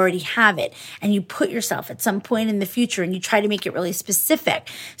when you already have it and you put yourself at some point in the future and you try to make it really specific.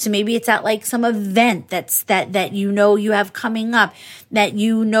 So maybe it's at like some event that you have coming up, that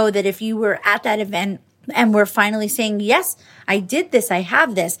that if you were at that event and we're finally saying, yes, I did this, I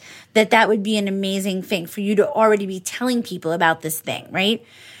have this, that would be an amazing thing for you to already be telling people about this thing, right?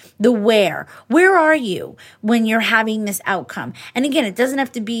 The where are you when you're having this outcome? And again, it doesn't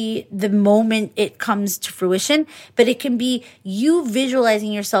have to be the moment it comes to fruition, but it can be you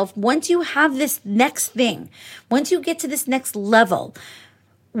visualizing yourself once you have this next thing, once you get to this next level,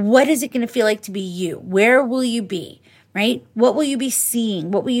 what is it going to feel like to be you? Where will you be? right? What will you be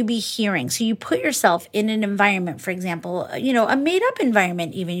seeing? What will you be hearing? So you put yourself in an environment, for example, a made up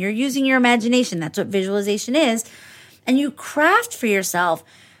environment even. You're using your imagination. That's what visualization is. And you craft for yourself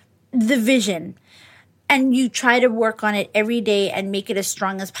the vision. And you try to work on it every day and make it as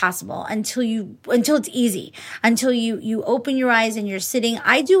strong as possible until it's easy, until you open your eyes and you're sitting.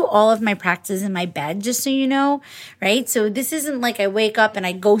 I do all of my practices in my bed, just so you know, right? So this isn't like I wake up and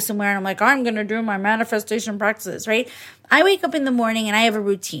I go somewhere and I'm like, I'm going to do my manifestation practices, right? I wake up in the morning and I have a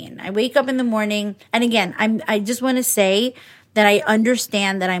routine. I wake up in the morning. And again, I just want to say that I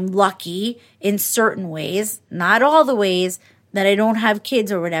understand that I'm lucky in certain ways, not all the ways, that I don't have kids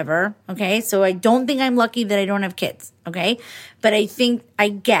or whatever, okay? So I don't think I'm lucky that I don't have kids, okay? But I think I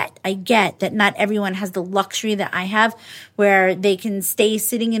get that not everyone has the luxury that I have where they can stay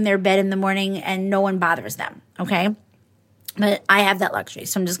sitting in their bed in the morning and no one bothers them, okay? But I have that luxury,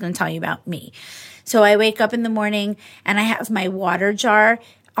 so I'm just going to tell you about me. So I wake up in the morning and I have my water jar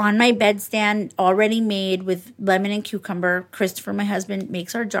on my bedstand already made with lemon and cucumber. Christopher, my husband,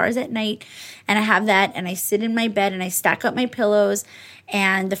 makes our jars at night. And I have that and I sit in my bed and I stack up my pillows.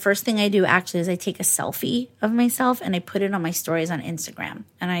 And the first thing I do actually is I take a selfie of myself and I put it on my stories on Instagram.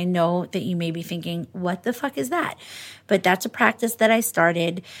 And I know that you may be thinking, what the fuck is that? But that's a practice that I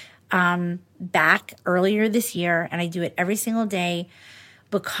started back earlier this year. And I do it every single day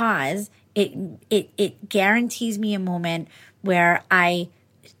because it guarantees me a moment where I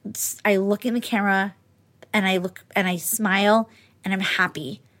look in the camera and I smile and I'm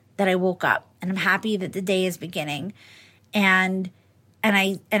happy that I woke up and I'm happy that the day is beginning and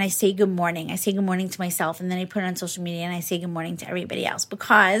I say good morning. I say good morning to myself and then I put it on social media and I say good morning to everybody else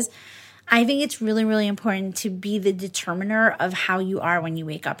because I think it's really, really important to be the determiner of how you are when you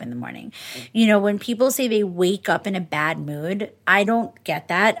wake up in the morning. When people say they wake up in a bad mood, I don't get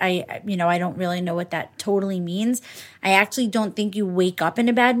that. I don't really know what that totally means. I actually don't think you wake up in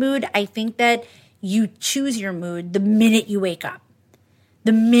a bad mood. I think that you choose your mood the minute you wake up.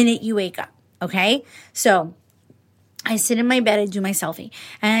 The minute you wake up, okay? So I sit in my bed, I do my selfie,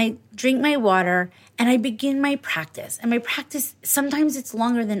 and I drink my water, and I begin my practice. And my practice, sometimes it's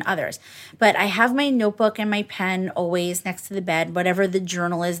longer than others. But I have my notebook and my pen always next to the bed, whatever the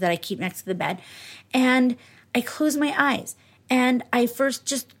journal is that I keep next to the bed. And I close my eyes. And I first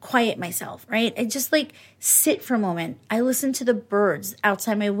just quiet myself, right? I just sit for a moment. I listen to the birds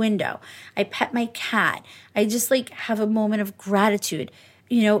outside my window. I pet my cat. I just have a moment of gratitude.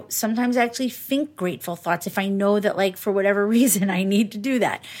 Sometimes I actually think grateful thoughts if I know that for whatever reason I need to do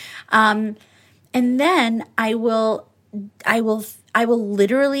that. And then I will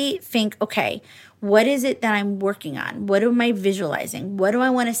literally think, okay, what is it that I'm working on? What am I visualizing? What do I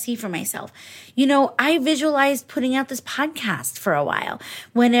want to see for myself? I visualized putting out this podcast for a while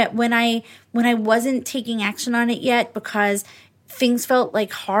when I wasn't taking action on it yet because things felt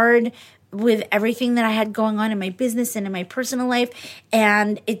hard with everything that I had going on in my business and in my personal life.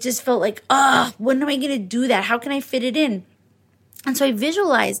 And it just felt when am I going to do that? How can I fit it in? And so I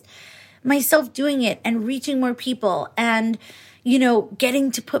visualized myself doing it and reaching more people and, getting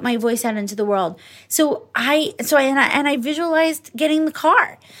to put my voice out into the world. So I visualized getting the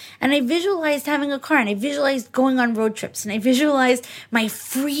car and I visualized having a car and I visualized going on road trips and I visualized my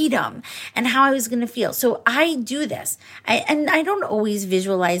freedom and how I was going to feel. So I do this. I don't always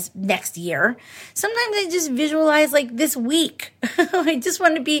visualize next year. Sometimes I just visualize this week. I just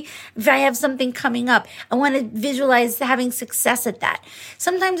want to be, if I have something coming up, I want to visualize having success at that.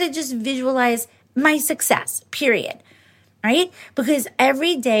 Sometimes I just visualize my success, period. Right? Because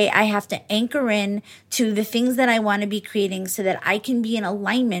every day I have to anchor in to the things that I want to be creating so that I can be in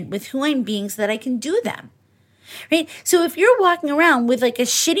alignment with who I'm being so that I can do them. Right? So if you're walking around with a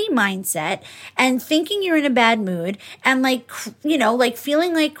shitty mindset and thinking you're in a bad mood and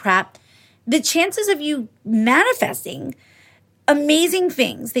feeling like crap, the chances of you manifesting amazing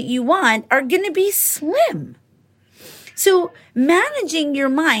things that you want are going to be slim. So managing your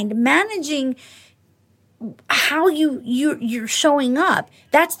mind, managing how you're showing up.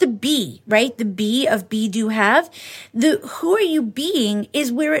 That's the B, right? The B of be, do, have. The who are you being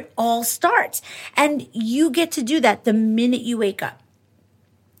is where it all starts. And you get to do that the minute you wake up.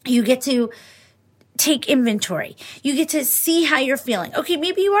 You get to take inventory. You get to see how you're feeling. Okay,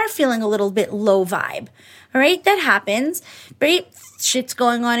 maybe you are feeling a little bit low vibe. All right, that happens, right? Shit's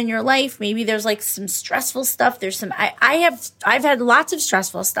going on in your life. Maybe there's some stressful stuff. There's some, I've had lots of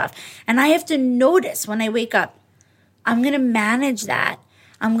stressful stuff and I have to notice when I wake up, I'm going to manage that.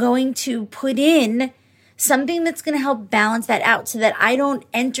 I'm going to put in something that's going to help balance that out so that I don't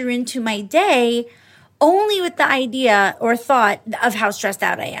enter into my day only with the idea or thought of how stressed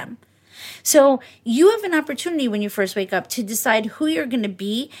out I am. So you have an opportunity when you first wake up to decide who you're going to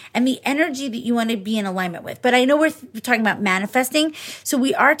be and the energy that you want to be in alignment with. But I know we're talking about manifesting. So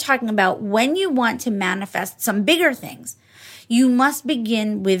we are talking about when you want to manifest some bigger things. You must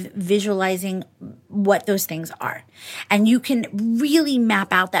begin with visualizing what those things are. And you can really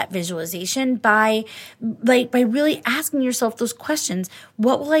map out that visualization by really asking yourself those questions.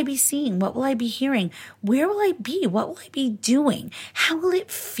 What will I be seeing? What will I be hearing? Where will I be? What will I be doing? How will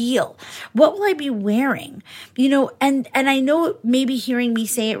it feel? What will I be wearing? And I know maybe hearing me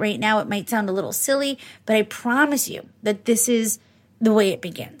say it right now, it might sound a little silly, but I promise you that this is the way it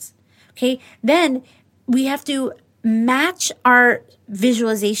begins. Okay. Then we have to match our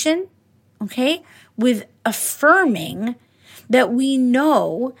visualization, okay, with affirming that we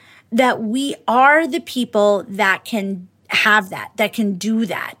know that we are the people that can have that can do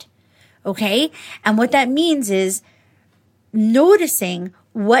that, okay? And what that means is noticing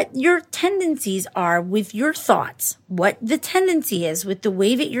what your tendencies are with your thoughts, what the tendency is with the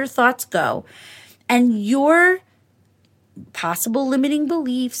way that your thoughts go, and your possible limiting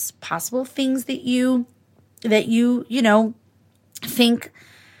beliefs, possible things that you think,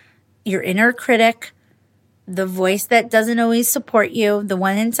 your inner critic, the voice that doesn't always support you, the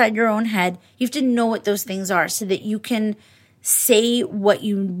one inside your own head. You have to know what those things are so that you can say what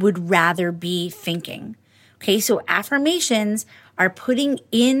you would rather be thinking. Okay, so affirmations are putting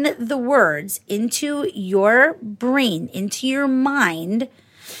in the words into your brain, into your mind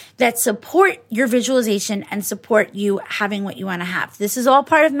that support your visualization and support you having what you want to have. This is all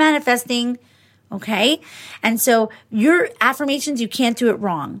part of manifesting. Okay. And so your affirmations, you can't do it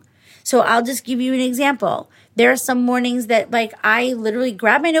wrong. So I'll just give you an example. There are some mornings that I literally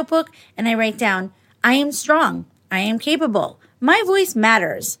grab my notebook and I write down, I am strong. I am capable. My voice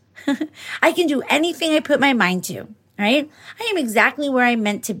matters. I can do anything I put my mind to, right? I am exactly where I'm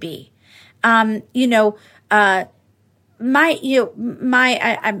meant to be. I'm not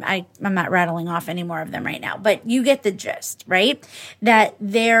rattling off any more of them right now, but you get the gist, right? That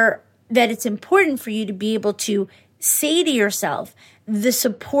it's important for you to be able to say to yourself the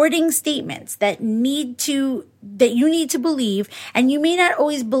supporting statements that you need to believe, and you may not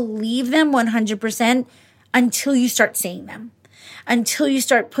always believe them 100% until you start saying them, until you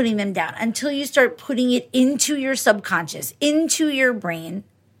start putting them down, until you start putting it into your subconscious, into your brain.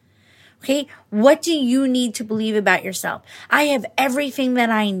 Okay, what do you need to believe about yourself? I have everything that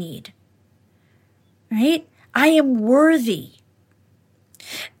I need, right? I am worthy.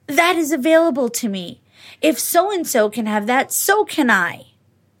 That is available to me. If so-and-so can have that, so can I,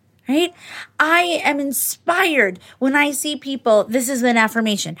 right? I am inspired when I see people. This is an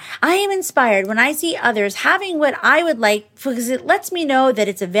affirmation. I am inspired when I see others having what I would like because it lets me know that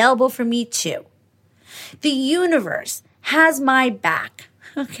it's available for me too. The universe has my back.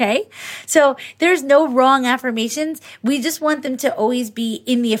 Okay. So there's no wrong affirmations. We just want them to always be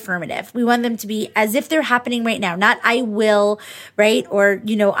in the affirmative. We want them to be as if they're happening right now, not I will, right? Or,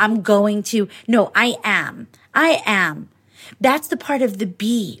 I'm going to. No, I am. I am. That's the part of the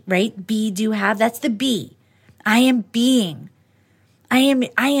be, right? Be, do, have. That's the be. I am being. I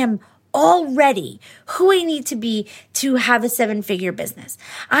am already who I need to be to have a 7-figure business.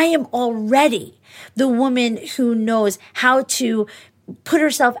 I am already the woman who knows how to put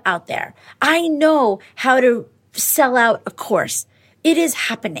herself out there. I know how to sell out a course. It is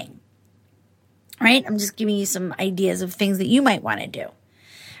happening, right? I'm just giving you some ideas of things that you might want to do,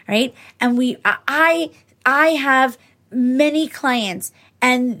 right? And I have many clients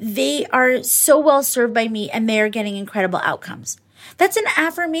and they are so well served by me and they are getting incredible outcomes. That's an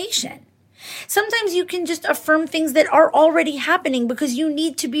affirmation. Sometimes you can just affirm things that are already happening because you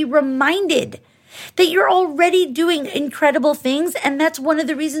need to be reminded that you're already doing incredible things, and that's one of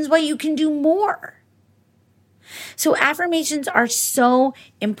the reasons why you can do more. So affirmations are so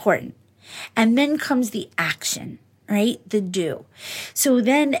important. And then comes the action, right? The do. So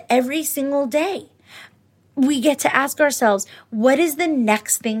then every single day, we get to ask ourselves, what is the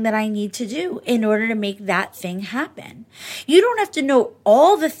next thing that I need to do in order to make that thing happen? You don't have to know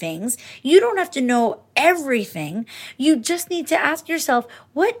all the things. You don't have to know everything. You just need to ask yourself,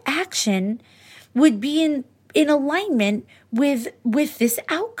 what action would be in alignment with this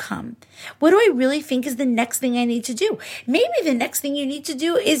outcome? What do I really think is the next thing I need to do? Maybe the next thing you need to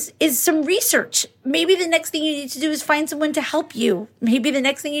do is some research. Maybe the next thing you need to do is find someone to help you. Maybe the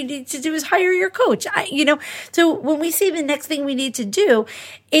next thing you need to do is hire your coach. So when we say the next thing we need to do,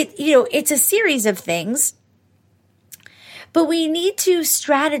 it's a series of things. But we need to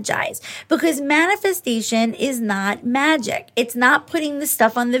strategize because manifestation is not magic. It's not putting the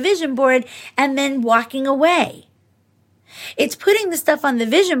stuff on the vision board and then walking away. It's putting the stuff on the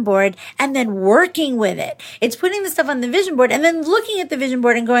vision board and then working with it. It's putting the stuff on the vision board and then looking at the vision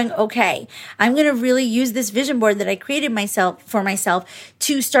board and going, okay, I'm going to really use this vision board that I created for myself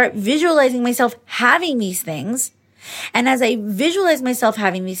to start visualizing myself having these things. And as I visualize myself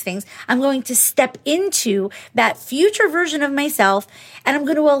having these things, I'm going to step into that future version of myself, and I'm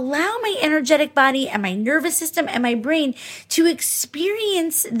going to allow my energetic body and my nervous system and my brain to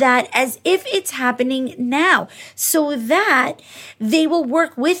experience that as if it's happening now, so that they will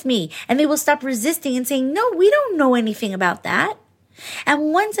work with me and they will stop resisting and saying, no, we don't know anything about that.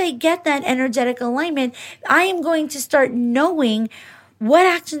 And once I get that energetic alignment, I am going to start knowing what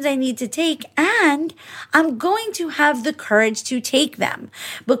actions I need to take, and I'm going to have the courage to take them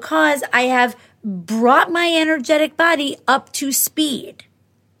because I have brought my energetic body up to speed.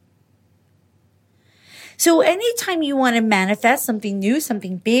 So anytime you want to manifest something new,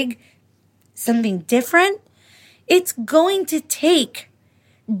 something big, something different, it's going to take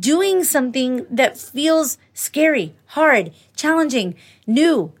doing something that feels scary, hard, challenging,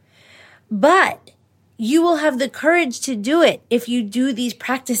 new, but you will have the courage to do it if you do these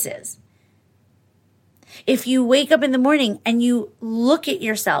practices. If you wake up in the morning and you look at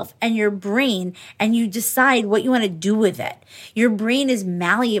yourself and your brain and you decide what you want to do with it. Your brain is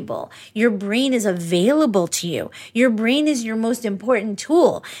malleable. Your brain is available to you. Your brain is your most important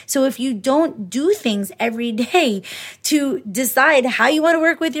tool. So if you don't do things every day to decide how you want to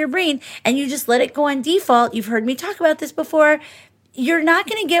work with your brain and you just let it go on default, you've heard me talk about this before, you're not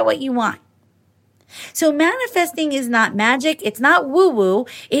going to get what you want. So manifesting is not magic. It's not woo-woo.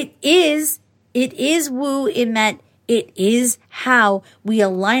 It is woo in that it is how we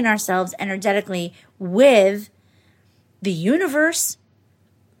align ourselves energetically with the universe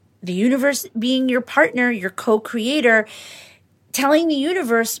being your partner, your co-creator. Telling the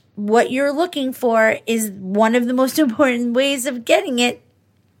universe what you're looking for is one of the most important ways of getting it,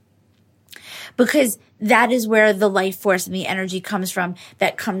 because that is where the life force and the energy comes from,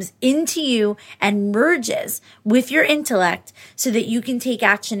 that comes into you and merges with your intellect so that you can take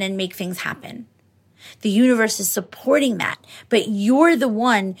action and make things happen. The universe is supporting that, but you're the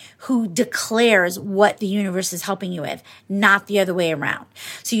one who declares what the universe is helping you with, not the other way around.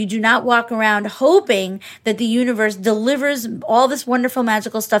 So you do not walk around hoping that the universe delivers all this wonderful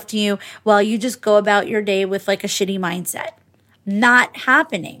magical stuff to you while you just go about your day with like a shitty mindset. Not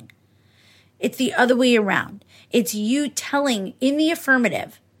happening. It's the other way around. It's you telling in the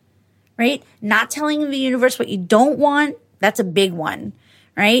affirmative, right? Not telling the universe what you don't want. That's a big one,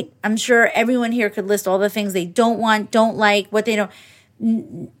 right? I'm sure everyone here could list all the things they don't want, don't like, what they don't.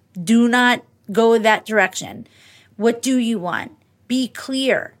 Do not go that direction. What do you want? Be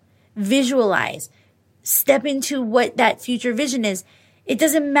clear. Visualize. Step into what that future vision is. It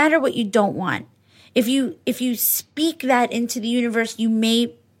doesn't matter what you don't want. If you speak that into the universe, you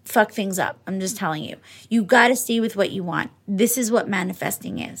may fuck things up. I'm just telling you. You got to stay with what you want. This is what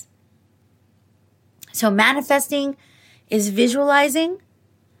manifesting is. So manifesting is visualizing,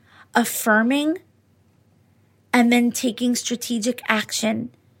 affirming, and then taking strategic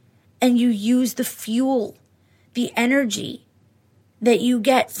action. And you use the fuel, the energy that you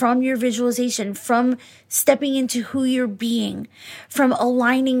get from your visualization, from stepping into who you're being, from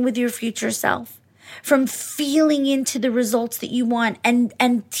aligning with your future self, from feeling into the results that you want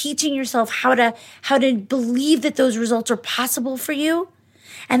and teaching yourself how to believe that those results are possible for you.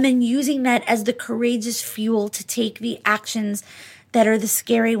 And then using that as the courageous fuel to take the actions that are the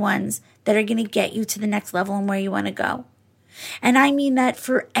scary ones that are going to get you to the next level and where you want to go. And I mean that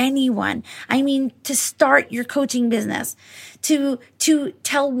for anyone. I mean, to start your coaching business, to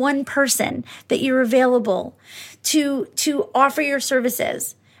tell one person that you're available, to offer your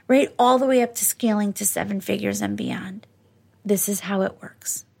services, right? All the way up to scaling to 7 figures and beyond. This is how it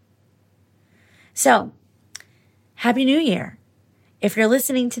works. So, Happy New Year. If you're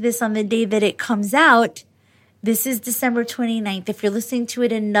listening to this on the day that it comes out, this is December 29th. If you're listening to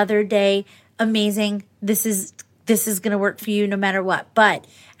it another day, amazing. This is going to work for you no matter what. But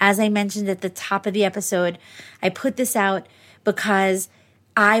as I mentioned at the top of the episode, I put this out because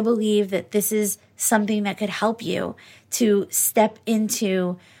I believe that this is something that could help you to step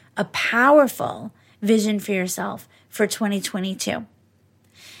into a powerful vision for yourself for 2022.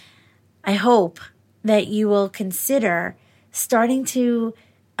 I hope that you will consider starting to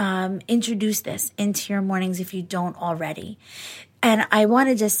introduce this into your mornings if you don't already. And I want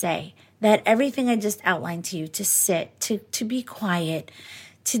to just say that everything I just outlined to you, to sit, to be quiet,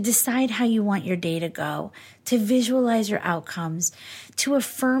 to decide how you want your day to go, to visualize your outcomes, to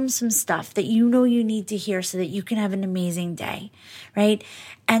affirm some stuff that you know you need to hear so that you can have an amazing day, right?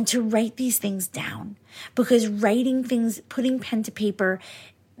 And to write these things down, because writing things, putting pen to paper,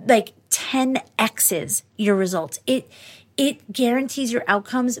 like 10x's your results. It guarantees your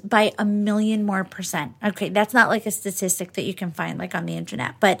outcomes by 1,000,000 more %. Okay, that's not like a statistic that you can find like on the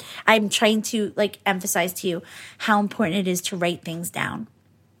internet, but I'm trying to like emphasize to you how important it is to write things down.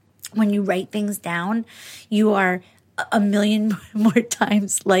 When you write things down, you are 1,000,000 more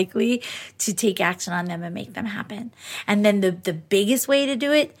times likely to take action on them and make them happen. And then the biggest way to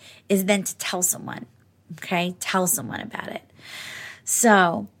do it is then to tell someone, okay? Tell someone about it.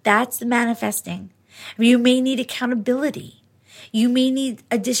 So that's the manifesting. You may need accountability. You may need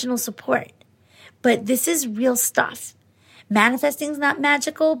additional support, but this is real stuff. Manifesting is not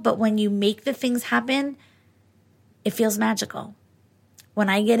magical, but when you make the things happen, it feels magical. When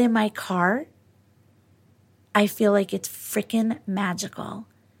I get in my car, I feel like it's freaking magical.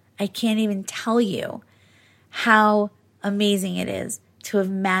 I can't even tell you how amazing it is to have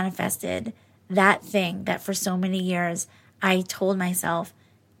manifested that thing that for so many years I told myself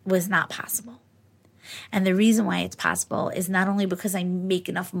was not possible. And the reason why it's possible is not only because I make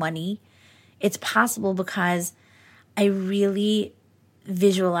enough money, it's possible because I really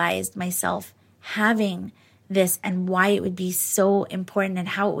visualized myself having this and why it would be so important and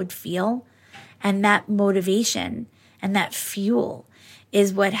how it would feel. And that motivation and that fuel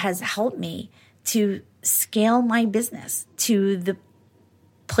is what has helped me to scale my business to the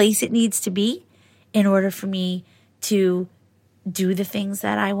place it needs to be in order for me to do the things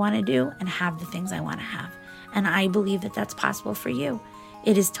that I want to do and have the things I want to have. And I believe that that's possible for you.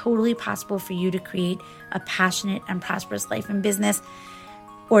 It is totally possible for you to create a passionate and prosperous life and business,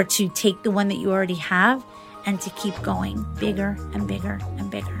 or to take the one that you already have and to keep going bigger and bigger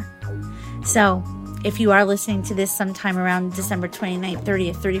and bigger. So if you are listening to this sometime around December 29th,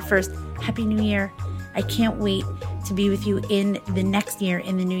 30th, 31st, Happy New Year. I can't wait to be with you in the next year,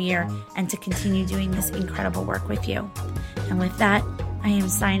 in the new year, and to continue doing this incredible work with you. And with that, I am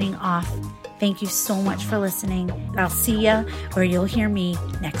signing off. Thank you so much for listening. I'll see ya, or you'll hear me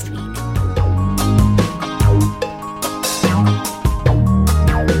next week.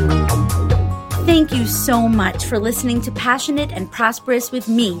 Thank you so much for listening to Passionate and Prosperous with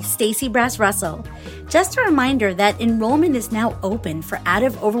me, Stacey Brass Russell. Just a reminder that enrollment is now open for Out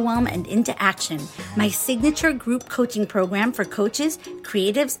of Overwhelm and Into Action, my signature group coaching program for coaches,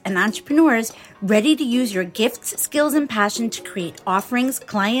 creatives, and entrepreneurs ready to use your gifts, skills, and passion to create offerings,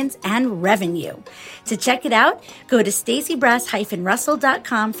 clients, and revenue. To check it out, go to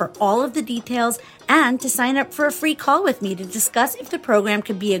staceybrass-russell.com for all of the details and to sign up for a free call with me to discuss if the program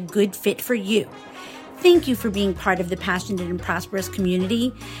could be a good fit for you. Thank you for being part of the Passionate and Prosperous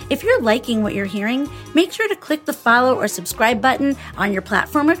community. If you're liking what you're hearing, make sure to click the follow or subscribe button on your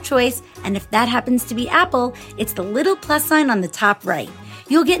platform of choice. And if that happens to be Apple, it's the little plus sign on the top right.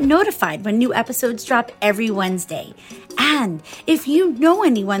 You'll get notified when new episodes drop every Wednesday. And if you know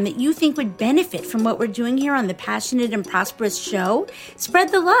anyone that you think would benefit from what we're doing here on the Passionate and Prosperous show,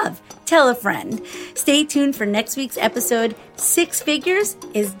 spread the love. Tell a friend. Stay tuned for next week's episode. 6 figures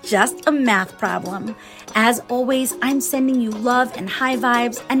is just a math problem. As always, I'm sending you love and high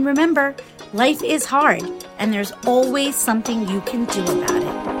vibes. And remember, life is hard, and there's always something you can do about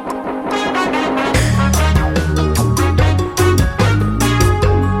it.